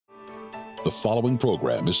The following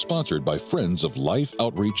program is sponsored by Friends of Life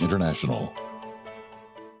Outreach International.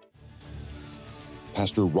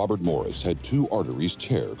 Pastor Robert Morris had 2 arteries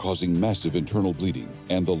tear, causing massive internal bleeding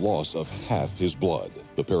and the loss of half his blood.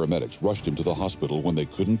 The paramedics rushed him to the hospital when they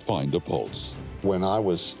couldn't find a pulse. When I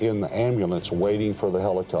was in the ambulance waiting for the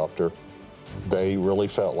helicopter, they really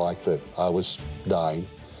felt like that I was dying.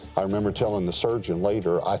 I remember telling the surgeon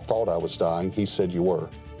later, I thought I was dying. He said, you were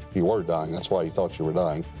dying. That's why you thought you were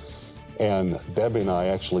dying. And Debbie and I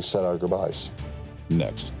actually said our goodbyes.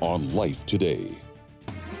 Next on Life Today.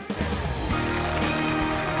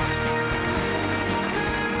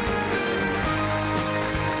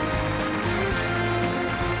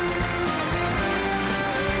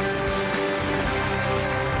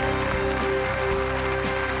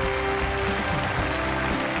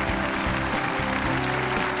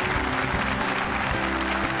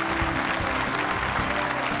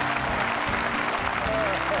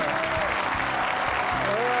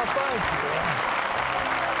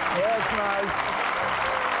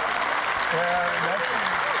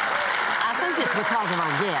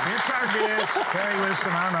 Hey,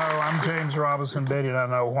 listen, I know I'm James Robinson Betty, and I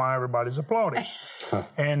know why everybody's applauding.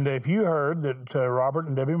 And if you heard that Robert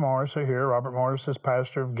and Debbie Morris are here, Robert Morris is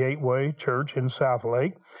pastor of Gateway Church in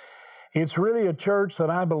Southlake. It's really a church that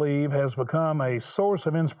I believe has become a source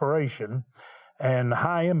of inspiration and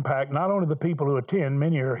high impact, not only the people who attend,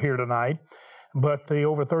 many are here tonight, but the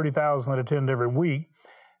over 30,000 that attend every week.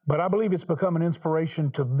 But I believe it's become an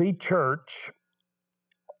inspiration to the church,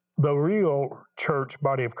 the real church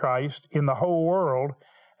body of Christ in the whole world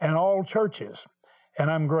and all churches.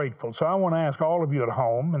 And I'm grateful. So I want to ask all of you at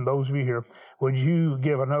home and those of you here, would you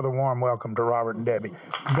give another warm welcome to Robert and Debbie?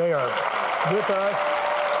 They are with us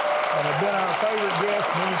and have been our favorite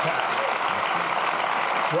guests many times.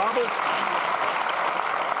 Robert,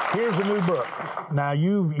 here's a new book. Now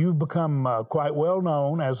you've become quite well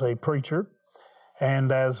known as a preacher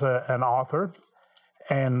and as an author.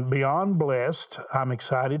 And beyond blessed, I'm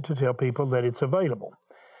excited to tell people that it's available.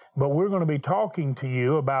 But we're going to be talking to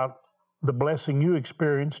you about the blessing you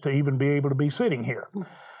experienced to even be able to be sitting here.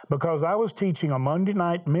 Because I was teaching a Monday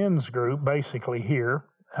night men's group, basically here,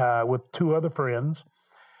 with 2 other friends,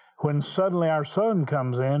 when suddenly our son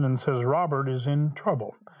comes in and says, Robert is in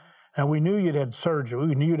trouble. And we knew you'd had surgery.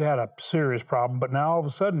 We knew you'd had a serious problem. But now all of a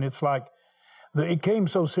sudden, it's like, it came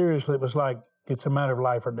so seriously, it was like, it's a matter of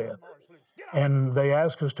life or death. And they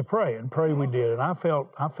asked us to pray, and pray we did. And I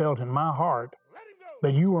felt in my heart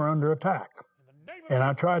that you were under attack. And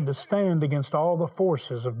I tried to stand against all the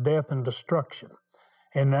forces of death and destruction.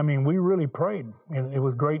 And I mean, we really prayed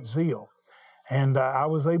with great zeal. And I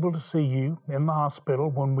was able to see you in the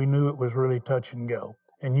hospital when we knew it was really touch and go.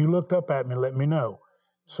 And you looked up at me and let me know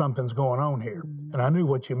something's going on here. And I knew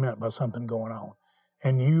what you meant by something going on.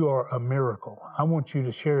 And you are a miracle. I want you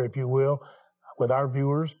to share, if you will, with our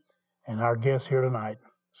viewers and our guests here tonight,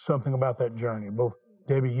 something about that journey, both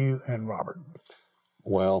Debbie, you, and Robert.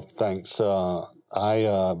 Well, thanks.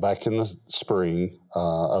 I back in the spring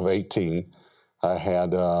of 18, I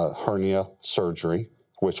had hernia surgery,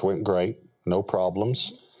 which went great, no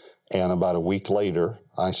problems. And about a week later,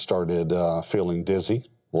 I started feeling dizzy,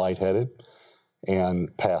 lightheaded,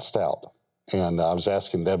 and passed out. And I was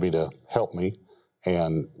asking Debbie to help me.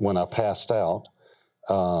 And when I passed out,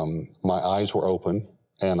 my eyes were open,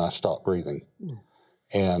 and I stopped breathing.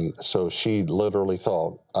 And so she literally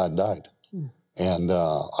thought I'd died. And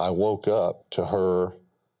I woke up to her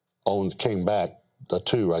came back, the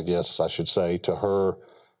 2, I guess I should say, to her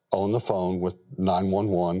on the phone with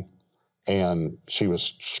 911. And she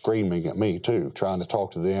was screaming at me too, trying to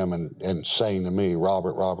talk to them and saying to me,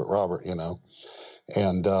 Robert, Robert, Robert, you know.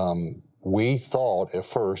 And we thought at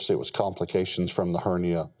first it was complications from the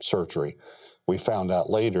hernia surgery. We found out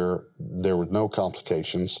later there were no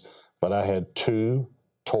complications, but I had 2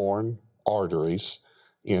 torn arteries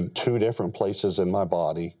in 2 different places in my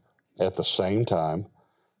body at the same time,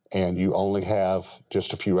 and you only have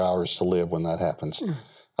just a few hours to live when that happens.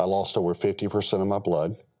 I lost over 50% of my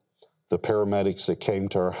blood. The paramedics that came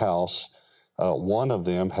to our house, one of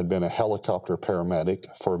them had been a helicopter paramedic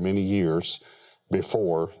for many years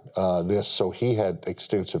before this, so he had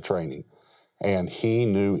extensive training. And he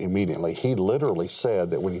knew immediately. He literally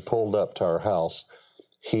said that when he pulled up to our house,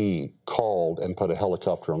 he called and put a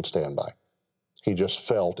helicopter on standby. He just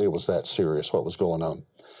felt it was that serious, what was going on.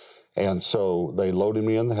 And so they loaded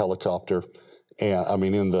me in the helicopter, and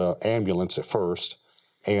in the ambulance at first,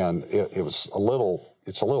 and it's a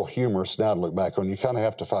little humorous now to look back on. You kind of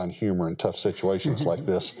have to find humor in tough situations like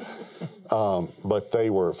this. But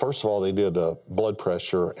first of all, they did a blood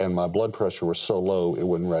pressure, and my blood pressure was so low it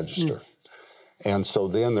wouldn't register. And so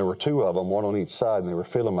then there were two of them, one on each side, and they were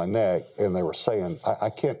feeling my neck, and they were saying, I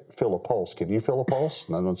can't feel a pulse. Can you feel a pulse?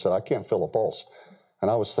 And one said, I can't feel a pulse. And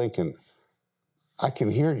I was thinking, I can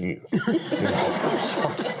hear you. So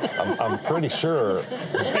I'm pretty sure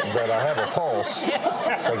that I have a pulse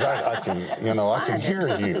because I can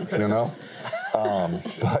hear you,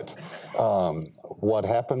 But what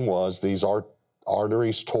happened was these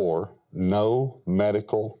arteries tore, no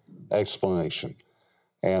medical explanation.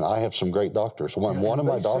 And I have some great doctors. One of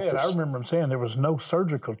my doctors... I remember them saying there was no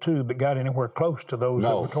surgical tube that got anywhere close to those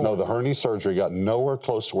that were torn. No, the hernia surgery got nowhere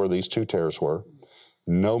close to where these two tears were.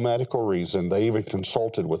 No medical reason. They even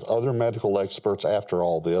consulted with other medical experts after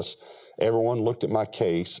all this. Everyone looked at my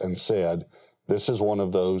case and said, this is one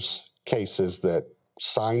of those cases that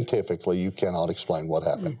scientifically you cannot explain what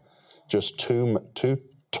happened. Just two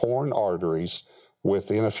torn arteries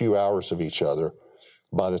within a few hours of each other.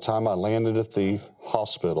 By the time I landed at the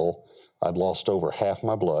hospital, I'd lost over half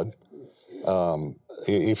my blood. 40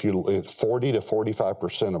 to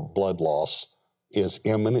 45% of blood loss is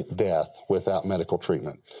imminent death without medical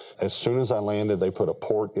treatment. As soon as I landed, they put a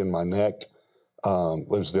port in my neck. It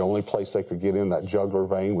was the only place they could get in. That jugular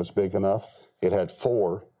vein was big enough. It had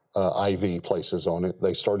 4 IV places on it.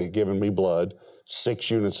 They started giving me blood,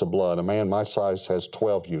 6 units of blood. A man my size has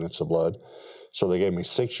 12 units of blood. So they gave me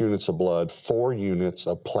 6 units of blood, 4 units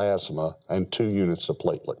of plasma, and 2 units of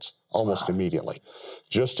platelets almost immediately,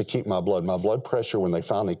 just to keep my blood pressure. When they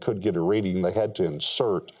finally could get a reading, they had to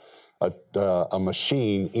insert a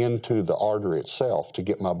machine into the artery itself to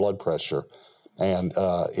get my blood pressure, and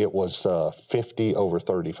it was 50 over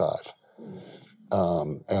 35.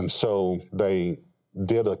 And so they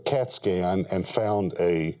did a CAT scan and found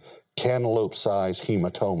a cantaloupe-sized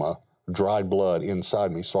hematoma, dried blood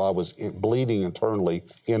inside me, so I was bleeding internally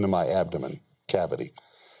into my abdomen cavity.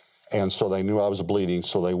 And so they knew I was bleeding,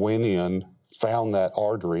 so they went in, found that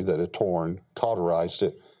artery that had torn, cauterized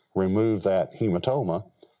it, removed that hematoma,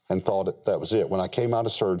 and thought that was it. When I came out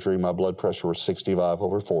of surgery, my blood pressure was 65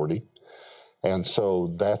 over 40. And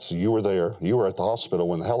so you were there. You were at the hospital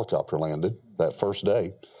when the helicopter landed that first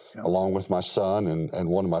day, along with my son and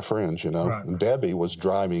one of my friends, Right. Debbie was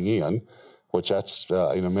driving in, which that's,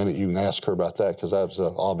 in a minute you can ask her about that, because that was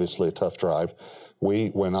obviously a tough drive.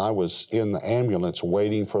 When I was in the ambulance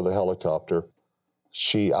waiting for the helicopter,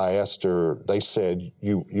 I asked her, they said,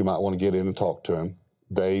 you might want to get in and talk to him.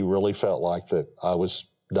 They really felt like that I was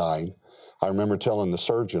dying. I remember telling the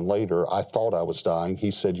surgeon later, I thought I was dying.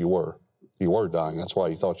 He said, you were dying. That's why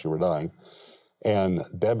you thought you were dying. And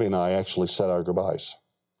Debbie and I actually said our goodbyes.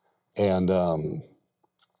 And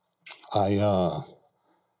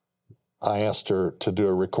I asked her to do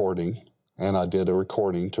a recording, and I did a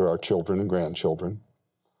recording to our children and grandchildren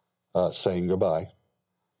saying goodbye.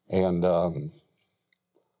 And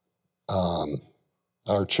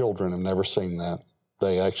our children have never seen that.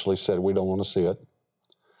 They actually said, we don't want to see it.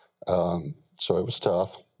 So it was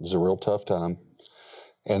tough. It was a real tough time.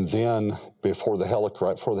 And then right before the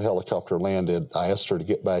helicopter landed, I asked her to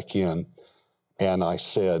get back in, and I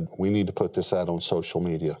said, we need to put this out on social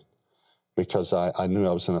media, because I knew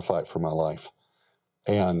I was in a fight for my life.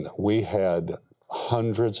 And we had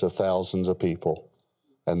hundreds of thousands of people,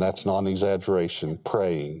 and that's not an exaggeration,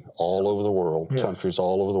 praying all over the world, yes. Countries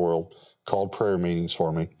all over the world called prayer meetings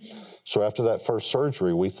for me. So after that first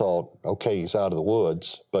surgery, we thought, okay, he's out of the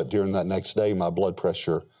woods. But during that next day, my blood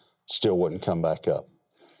pressure still wouldn't come back up.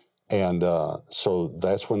 And so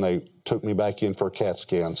that's when they took me back in for a CAT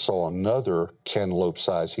scan, saw another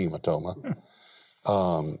cantaloupe-sized hematoma.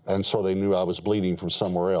 And so they knew I was bleeding from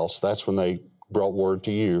somewhere else. That's when they brought word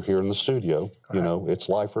to you here in the studio, right. It's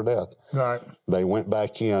life or death. Right. They went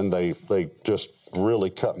back in, they just really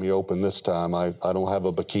cut me open this time. I don't have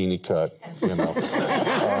a bikini cut,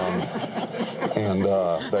 and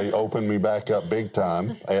they opened me back up big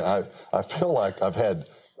time. I feel like I've had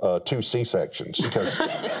 2 C-sections, because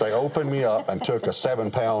they opened me up and took a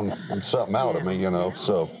 7-pound something out of me,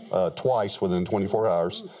 so twice within 24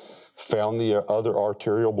 hours. Found the other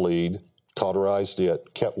arterial bleed, cauterized it,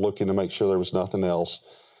 kept looking to make sure there was nothing else.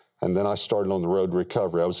 And then I started on the road to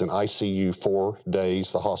recovery. I was in ICU 4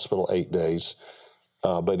 days, the hospital 8 days.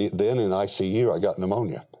 But then in ICU, I got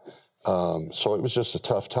pneumonia. So it was just a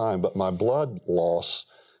tough time. But my blood loss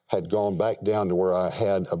had gone back down to where I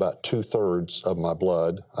had about 2/3 of my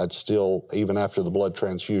blood. I'd still, even after the blood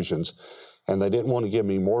transfusions, and they didn't want to give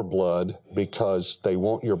me more blood because they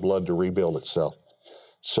want your blood to rebuild itself.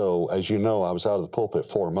 So, as you know, I was out of the pulpit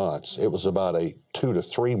 4 months. It was about a 2 to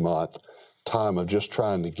 3 month time of just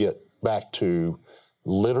trying to get back to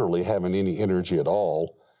literally having any energy at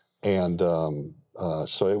all. And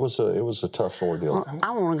So it was a tough ordeal. Well,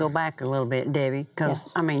 I want to go back a little bit, Debbie,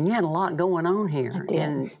 because, I mean, you had a lot going on here. I did.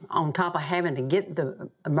 And on top of having to get the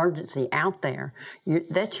emergency out there,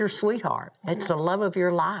 that's your sweetheart. That's the love of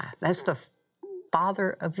your life. That's the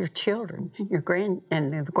father of your children, your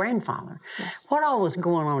and the grandfather. Yes. What all was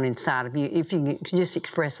going on inside of you, if you could just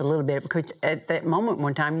express a little bit, because at that moment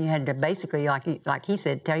one time you had to basically, like he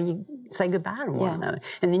said, say goodbye to one another.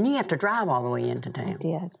 And then you have to drive all the way into town. I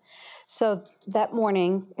did. So that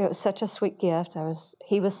morning, it was such a sweet gift.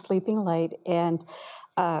 He was sleeping late, and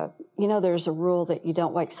you know, there's a rule that you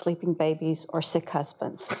don't wake sleeping babies or sick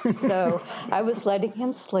husbands. So I was letting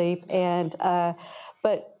him sleep, and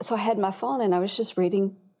so I had my phone, and I was just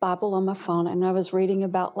reading Bible on my phone, and I was reading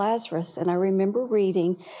about Lazarus, and I remember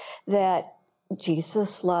reading that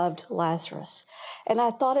Jesus loved Lazarus. And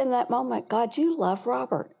I thought in that moment, God, you love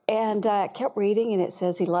Robert. And I kept reading, and it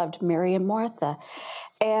says he loved Mary and Martha.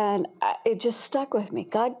 And it just stuck with me.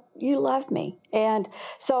 God, you love me. And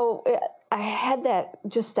so I had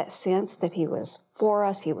that sense that he was for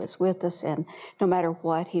us, he was with us, and no matter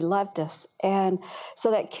what, he loved us. And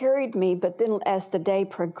so that carried me. But then as the day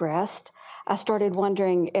progressed, I started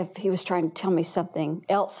wondering if he was trying to tell me something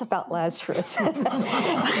else about Lazarus.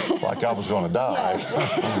 Like I was going to die.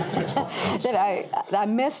 Yes. That I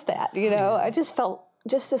missed that, you know. I just felt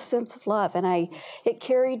just a sense of love, and it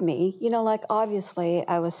carried me, you know, like obviously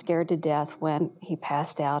I was scared to death when he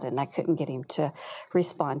passed out and I couldn't get him to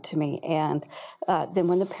respond to me. And then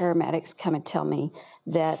when the paramedics come and tell me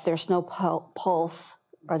that there's no pulse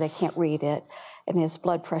or they can't read it and his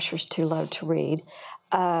blood pressure's too low to read,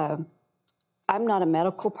 I'm not a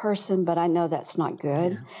medical person, but I know that's not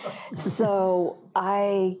good. So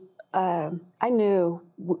I knew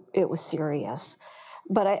it was serious,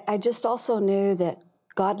 but I just also knew that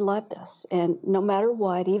God loved us, and no matter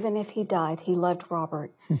what, even if he died, he loved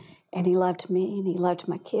Robert, and he loved me, and he loved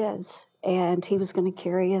my kids, and he was going to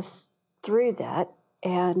carry us through that.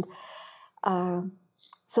 And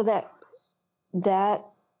so that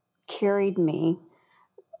carried me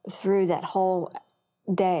through that whole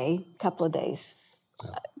day, couple of days,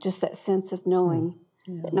 just that sense of knowing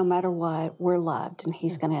that no matter what, we're loved, and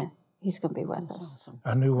he's gonna be with us.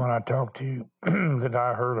 I knew when I talked to you that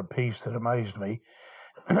I heard a piece that amazed me.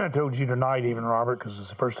 I told you tonight, even, Robert, because it's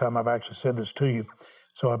the first time I've actually said this to you.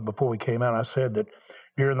 So before we came out, I said that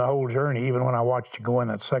during the whole journey, even when I watched you go in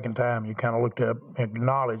that second time, you kind of looked up and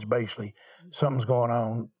acknowledged, basically, something's going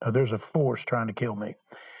on. There's a force trying to kill me.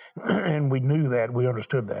 And we knew that. We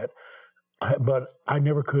understood that. But I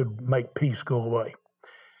never could make peace go away.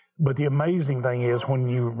 But the amazing thing is when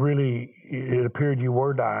it appeared you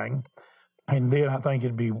were dying, and then I think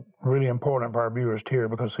it'd be really important for our viewers to hear,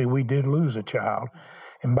 because, see, we did lose a child.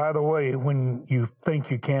 And by the way, when you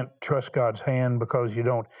think you can't trust God's hand because you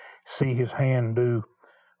don't see his hand do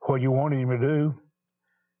what you wanted him to do,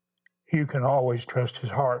 you can always trust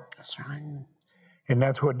his heart. That's right. And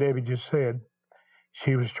that's what Debbie just said.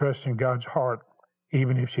 She was trusting God's heart,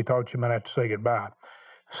 even if she thought you might have to say goodbye.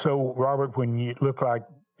 So, Robert, when you looked like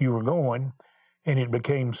you were going, and it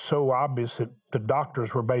became so obvious that the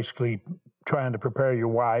doctors were basically trying to prepare your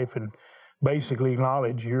wife and basically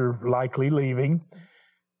acknowledge you're likely leaving,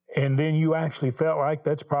 and then you actually felt like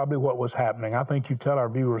that's probably what was happening. I think you tell our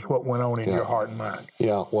viewers what went on in your heart and mind.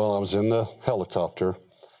 Yeah, well, I was in the helicopter,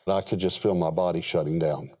 and I could just feel my body shutting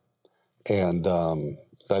down. And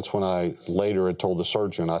that's when I later had told the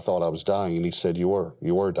surgeon I thought I was dying, and he said, you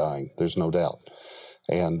were dying, there's no doubt.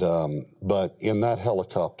 And but in that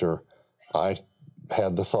helicopter, I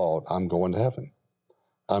had the thought, I'm going to heaven.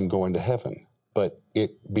 I'm going to heaven. But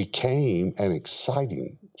it became an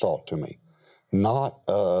exciting thought to me. Not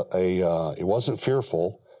it wasn't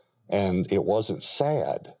fearful, and it wasn't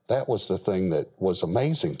sad. That was the thing that was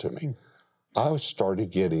amazing to me. I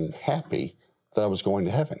started getting happy that I was going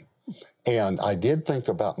to heaven. And I did think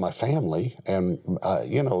about my family, and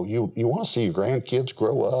you want to see your grandkids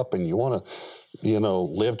grow up, and you want to,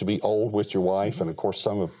 live to be old with your wife. And of course,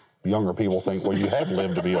 some of younger people think, well, you have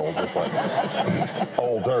lived to be old with wife.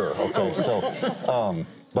 Older, okay. So,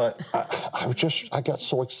 but I got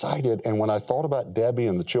so excited, and when I thought about Debbie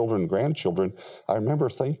and the children and grandchildren, I remember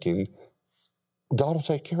thinking, God will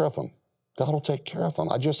take care of them. God will take care of them.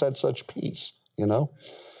 I just had such peace, And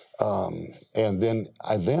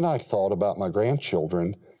then I thought about my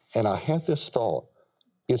grandchildren, and I had this thought,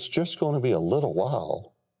 it's just going to be a little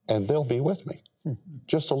while, and they'll be with me,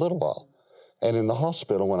 just a little while. And in the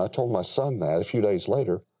hospital, when I told my son that a few days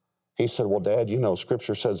later, he said, well, Dad,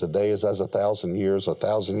 Scripture says a day is as 1,000 years,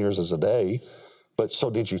 1,000 years is a day. But so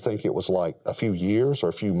did you think it was like a few years or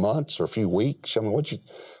a few months or a few weeks? I mean,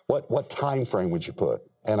 what time frame would you put?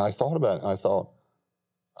 And I thought about it, and I thought,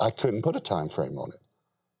 I couldn't put a time frame on it.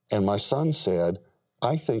 And my son said,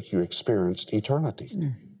 I think you experienced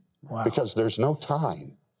eternity. Wow. Because there's no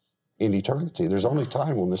time in eternity. There's only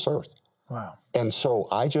time on this earth. Wow. And so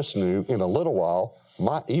I just knew in a little while,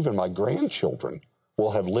 even my grandchildren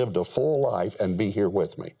will have lived a full life and be here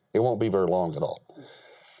with me. It won't be very long at all.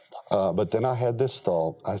 But then I had this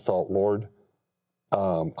thought. I thought, Lord,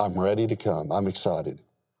 I'm ready to come. I'm excited.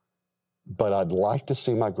 But I'd like to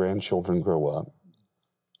see my grandchildren grow up.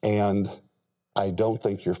 And I don't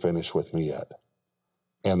think you're finished with me yet.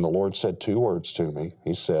 And the Lord said 2 words to me.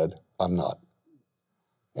 He said, I'm not.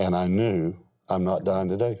 And I knew I'm not dying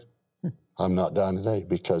today. I'm not dying today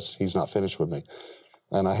because he's not finished with me.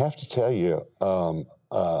 And I have to tell you,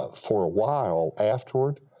 for a while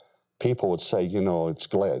afterward, people would say, you know, it's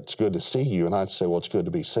good to see you. And I'd say, well, it's good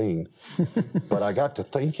to be seen. But I got to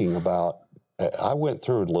thinking about, I went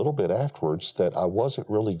through a little bit afterwards that I wasn't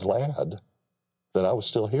really glad that I was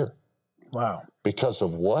still here. Wow. Because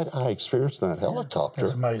of what I experienced in that helicopter.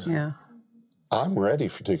 That's amazing. Yeah. I'm ready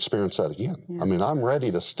to experience that again. Yeah. I mean, I'm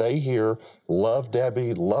ready to stay here, love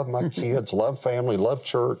Debbie, love my kids, love family, love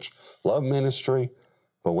church, love ministry.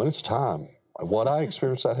 But when it's time, what I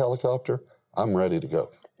experienced that helicopter, I'm ready to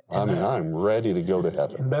go. I'm ready to go to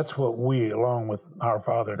heaven. And that's what we, along with our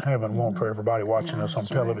Father in heaven, want for everybody watching us on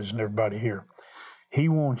television, everybody here. He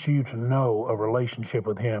wants you to know a relationship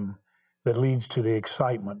with him that leads to the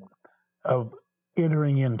excitement of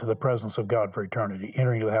entering into the presence of God for eternity,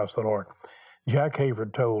 entering into the house of the Lord. Jack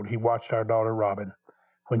Hayford told, he watched our daughter Robin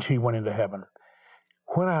when she went into heaven.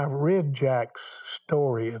 When I read Jack's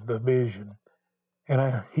story of the vision,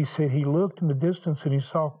 and he said he looked in the distance and he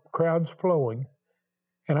saw crowds flowing.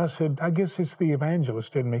 And I said, I guess it's the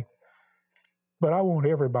evangelist in me. But I want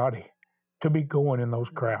everybody to be going in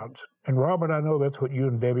those crowds. And Robert, I know that's what you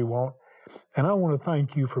and Debbie want. And I want to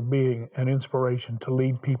thank you for being an inspiration to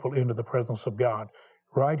lead people into the presence of God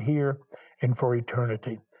right here and for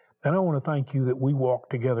eternity. And I want to thank you that we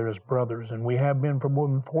walk together as brothers, and we have been for more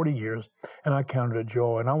than 40 years, and I count it a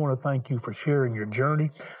joy. And I want to thank you for sharing your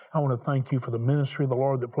journey. I want to thank you for the ministry of the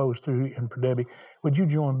Lord that flows through you and for Debbie. Would you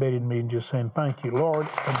join Betty and me in just saying thank you, Lord,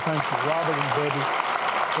 and thank you, Robert and Debbie,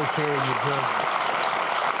 for sharing your journey.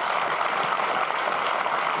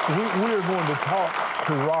 We are going to talk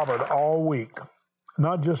to Robert all week,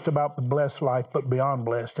 not just about the blessed life, but beyond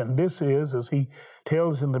blessed. And this is, as he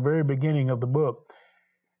tells in the very beginning of the book,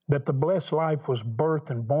 that the blessed life was birthed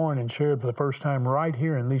and born and shared for the first time right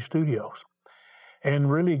here in these studios.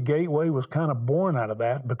 And really, Gateway was kind of born out of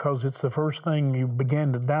that because it's the first thing you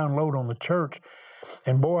began to download on the church.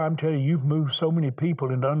 And boy, I'm telling you, you've moved so many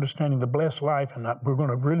people into understanding the blessed life, and we're going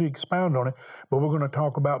to really expound on it, but we're going to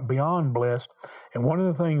talk about beyond blessed. And one of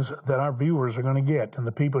the things that our viewers are going to get, and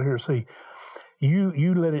the people here see,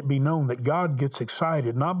 you let it be known that God gets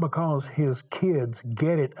excited, not because his kids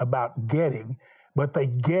get it about getting, but they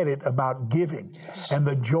get it about giving and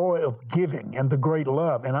the joy of giving and the great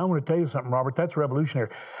love. And I want to tell you something, Robert, that's revolutionary.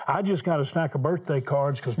 I just got a stack of birthday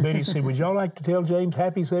cards because Betty said, would y'all like to tell James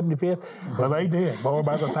happy 75th? Well, they did, boy,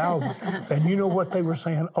 by the thousands. And you know what they were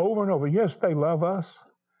saying over and over? Yes, they love us.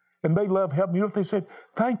 And they love helping. You know what they said?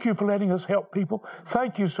 Thank you for letting us help people.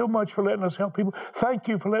 Thank you so much for letting us help people. Thank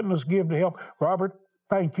you for letting us give to help. Robert,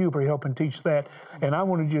 thank you for helping teach that. And I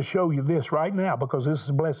want to just show you this right now because this is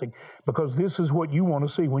a blessing, because this is what you want to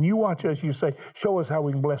see. When you watch us, you say, show us how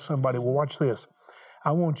we can bless somebody. Well, watch this.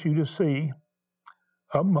 I want you to see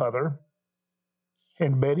a mother,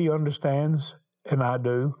 and Betty understands, and I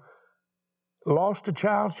do, lost a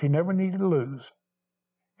child she never needed to lose.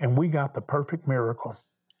 And we got the perfect miracle.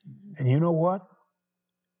 And you know what?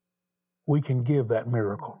 We can give that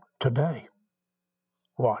miracle today.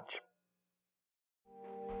 Watch.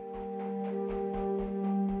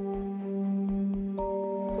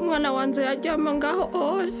 Umwana wanje yaryama ngaho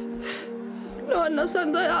oya none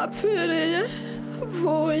sanze yapfiriye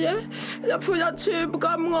vuye yapfuye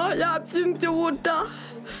acibwamwo yabyimvye ubuda.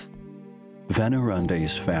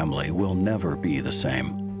 Venerunde's family will never be the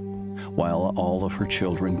same. While all of her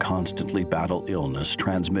children constantly battle illness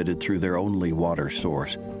transmitted through their only water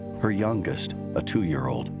source, her youngest, a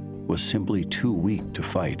 2-year-old, was simply too weak to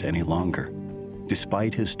fight any longer.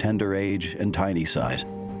 Despite his tender age and tiny size,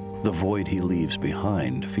 the void he leaves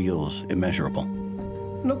behind feels immeasurable.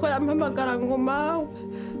 Nuko yampamagara ngo mawe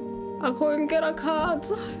akongera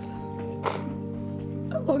akaza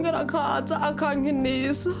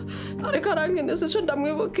akankinisa ariko arankinisa ico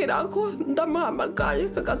ndamwibukirako ndamuhamagaye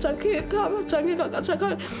kagaca kitaba canke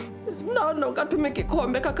kagaca none ugatuma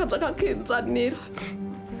igikombe kakaza kakinzanira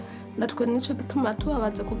natwe nico gituma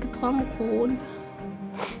tubabaze kuko twamukunda.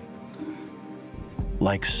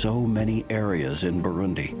 Like so many areas in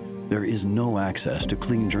Burundi, there is no access to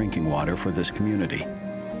clean drinking water for this community.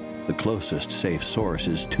 The closest safe source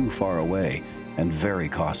is too far away and very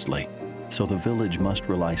costly, so the village must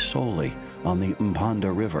rely solely on the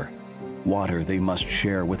Mpanda River, water they must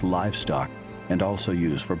share with livestock and also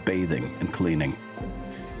use for bathing and cleaning.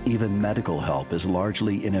 Even medical help is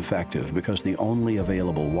largely ineffective because the only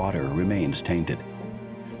available water remains tainted.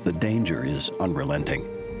 The danger is unrelenting,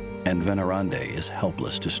 and Venerande is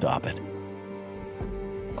helpless to stop it.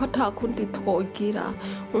 ko nta kundi twogira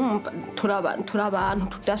turi abantu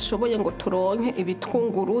tudashoboye ngo turonke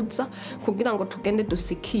ibitwunguruza kugira ngo tugende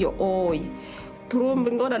dusike iyo oyi turumva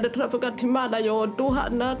ingorane turavuga ati Imana yoduha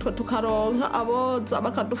natwe tukaronka aboza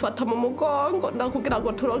bakadufata mu mugongo kugira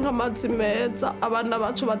ngo turonke amazi meza abana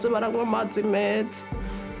bacu baze baranywa amazi meza.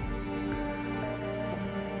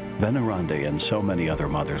 Venerande and so many other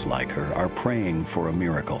mothers like her are praying for a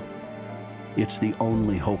miracle. It's the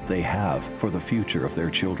only hope they have for the future of their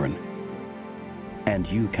children. And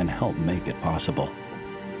you can help make it possible.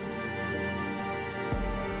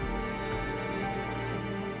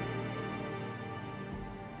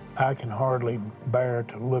 I can hardly bear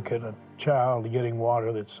to look at a child getting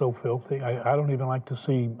water that's so filthy. I don't even like to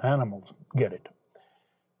see animals get it.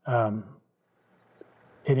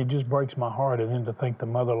 It just breaks my heart, and then to think the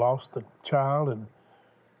mother lost the child, and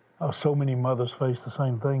so many mothers face the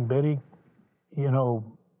same thing. Betty, you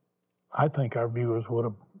know, I think our viewers would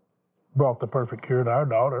have brought the perfect cure to our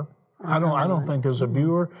daughter. I don't think there's a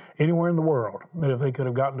viewer anywhere in the world that if they could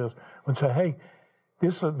have gotten this would say, hey,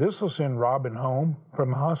 this will send Robin home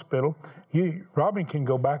from the hospital. Robin can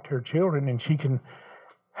go back to her children and she can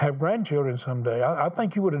have grandchildren someday. I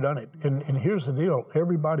think you would have done it. And here's the deal.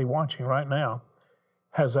 Everybody watching right now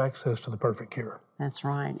has access to the perfect cure. That's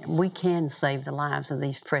right. We can save the lives of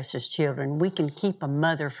these precious children. We can keep a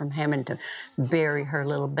mother from having to bury her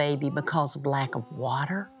little baby because of lack of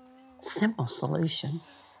water. Simple solution.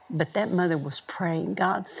 But that mother was praying,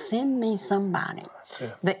 God, send me somebody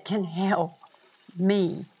that can help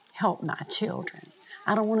me help my children.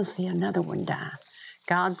 I don't want to see another one die.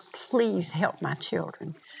 God, please help my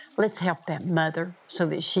children. Let's help that mother so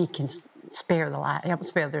that she can help spare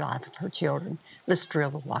the life of her children. Let's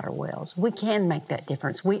drill the water wells. We can make that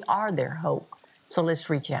difference. We are their hope. So let's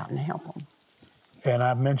reach out and help them. And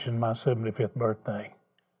I mentioned my 75th birthday.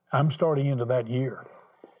 I'm starting into that year,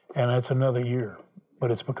 and it's another year,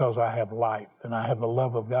 but it's because I have life, and I have the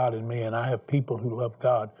love of God in me, and I have people who love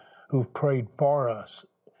God who've prayed for us.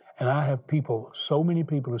 And I have people, so many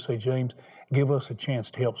people who say, James, give us a chance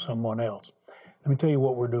to help someone else. Let me tell you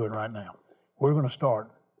what we're doing right now. We're going to start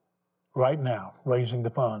right now raising the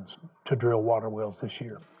funds to drill water wells this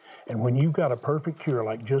year. And when you've got a perfect cure,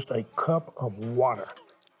 like just a cup of water,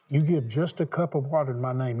 you give just a cup of water in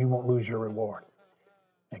my name, you won't lose your reward.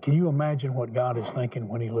 Now, can you imagine what God is thinking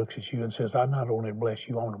when he looks at you and says, I not only bless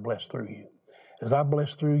you, I want to bless through you. As I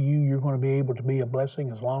bless through you, you're going to be able to be a blessing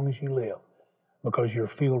as long as you live because you're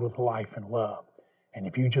filled with life and love. And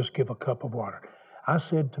if you just give a cup of water. I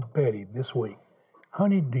said to Betty this week,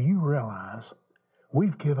 honey, do you realize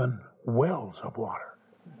we've given wells of water?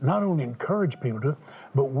 Not only encourage people to,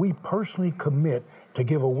 but we personally commit to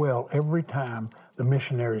give a well every time the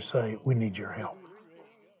missionaries say, we need your help.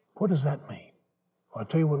 What does that mean? Well, I'll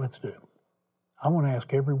tell you what, let's do. I want to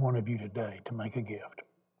ask every one of you today to make a gift.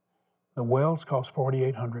 The wells cost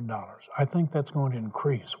 $4,800. I think that's going to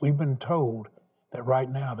increase. We've been told that right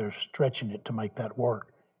now they're stretching it to make that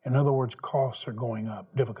work. In other words, costs are going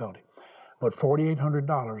up, difficulty. But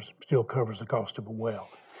 $4,800 still covers the cost of a well.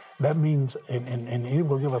 That means, and it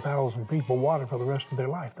will give 1,000 people water for the rest of their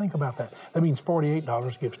life. Think about that. That means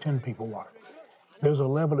 $48 gives 10 people water. There's a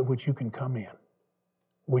level at which you can come in.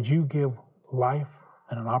 Would you give life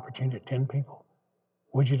and an opportunity to 10 people?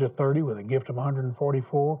 Would you to 30 with a gift of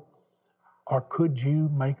 144? Or could you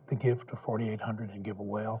make the gift of $4,800 and give a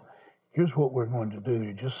well? Here's what we're going to do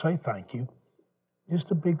to just say thank you.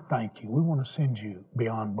 Just a big thank you. We want to send you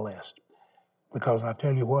beyond blessed. Because I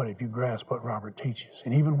tell you what, if you grasp what Robert teaches,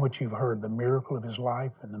 and even what you've heard, the miracle of his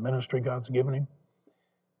life and the ministry God's given him,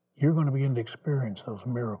 you're going to begin to experience those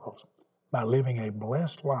miracles by living a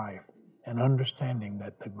blessed life and understanding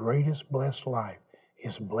that the greatest blessed life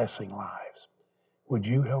is blessing lives. Would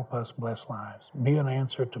you help us bless lives? Be an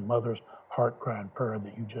answer to Mother's heart-crying prayer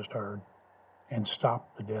that you just heard and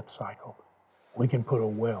stop the death cycle. We can put a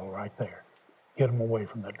well right there. Get them away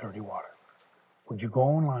from that dirty water. Would you go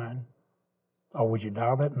online? Or would you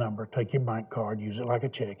dial that number, take your bank card, use it like a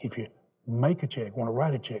check? If you make a check, want to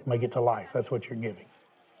write a check, make it to life. That's what you're giving.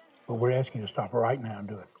 But we're asking you to stop right now and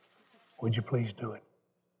do it. Would you please do it?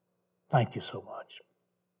 Thank you so much.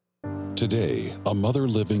 Today, a mother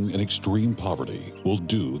living in extreme poverty will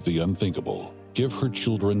do the unthinkable. Give her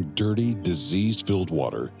children dirty, disease-filled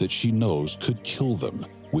water that she knows could kill them.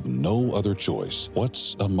 With no other choice,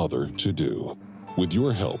 what's a mother to do? With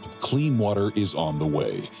your help, clean water is on the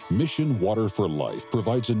way. Mission Water for Life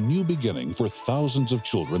provides a new beginning for thousands of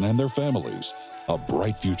children and their families. A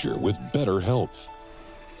bright future with better health.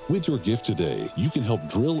 With your gift today, you can help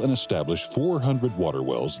drill and establish 400 water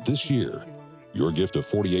wells this year. Your gift of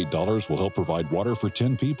 $48 will help provide water for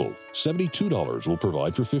 10 people. $72 will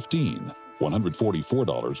provide for 15.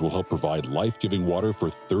 $144 will help provide life-giving water for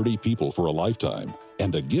 30 people for a lifetime.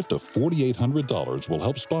 And a gift of $4,800 will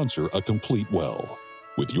help sponsor a complete well.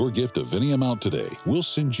 With your gift of any amount today, we'll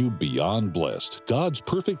send you Beyond Blessed, God's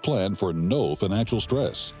perfect plan for no financial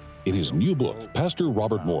stress. In his new book, Pastor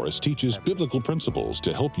Robert Morris teaches biblical principles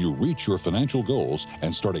to help you reach your financial goals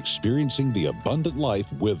and start experiencing the abundant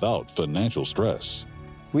life without financial stress.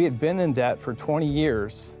 We had been in debt for 20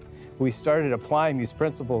 years. We started applying these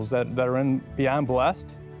principles that are in Beyond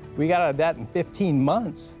Blessed. We got out of debt in 15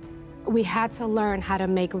 months. We had to learn how to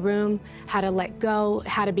make room, how to let go,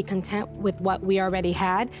 how to be content with what we already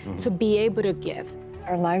had to be able to give.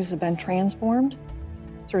 Our lives have been transformed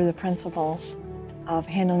through the principles of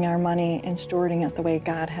handling our money and stewarding it the way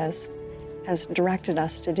God has directed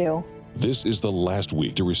us to do. This is the last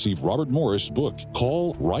week to receive Robert Morris' book.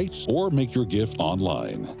 Call, write, or make your gift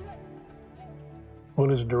online.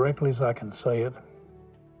 Well, as directly as I can say it,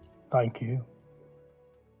 thank you.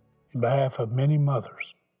 In behalf of many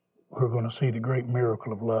mothers who are going to see the great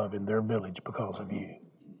miracle of love in their village because of you,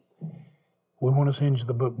 we want to send you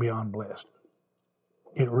the book Beyond Blessed.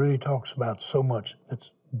 It really talks about so much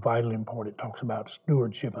that's vitally important. It talks about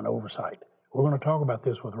stewardship and oversight. We're going to talk about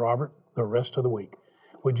this with Robert the rest of the week.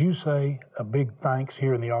 Would you say a big thanks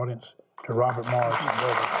here in the audience to Robert Morris and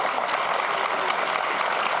Brother?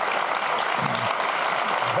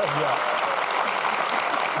 Love you.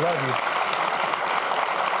 Love you.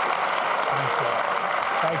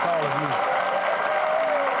 Thank all of you.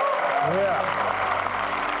 Yeah.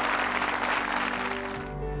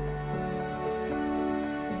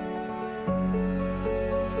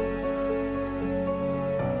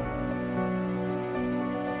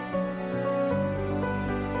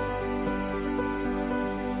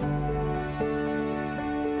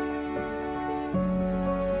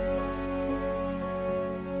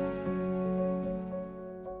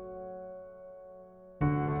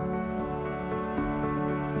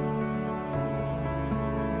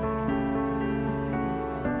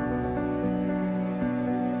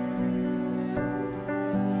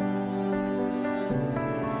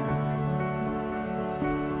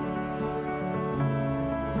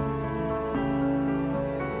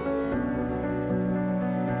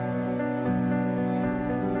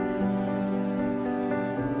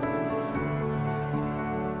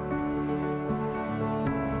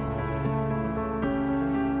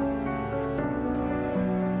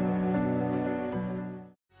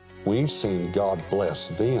 We've seen God bless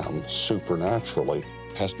them supernaturally.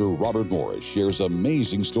 Pastor Robert Morris shares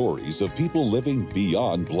amazing stories of people living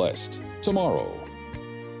beyond blessed. Tomorrow.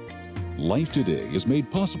 Life Today is made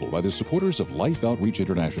possible by the supporters of Life Outreach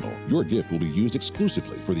International. Your gift will be used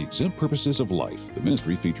exclusively for the exempt purposes of life. The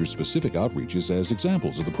ministry features specific outreaches as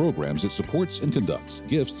examples of the programs it supports and conducts.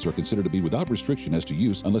 Gifts are considered to be without restriction as to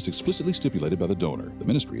use unless explicitly stipulated by the donor. The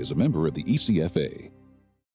ministry is a member of the ECFA.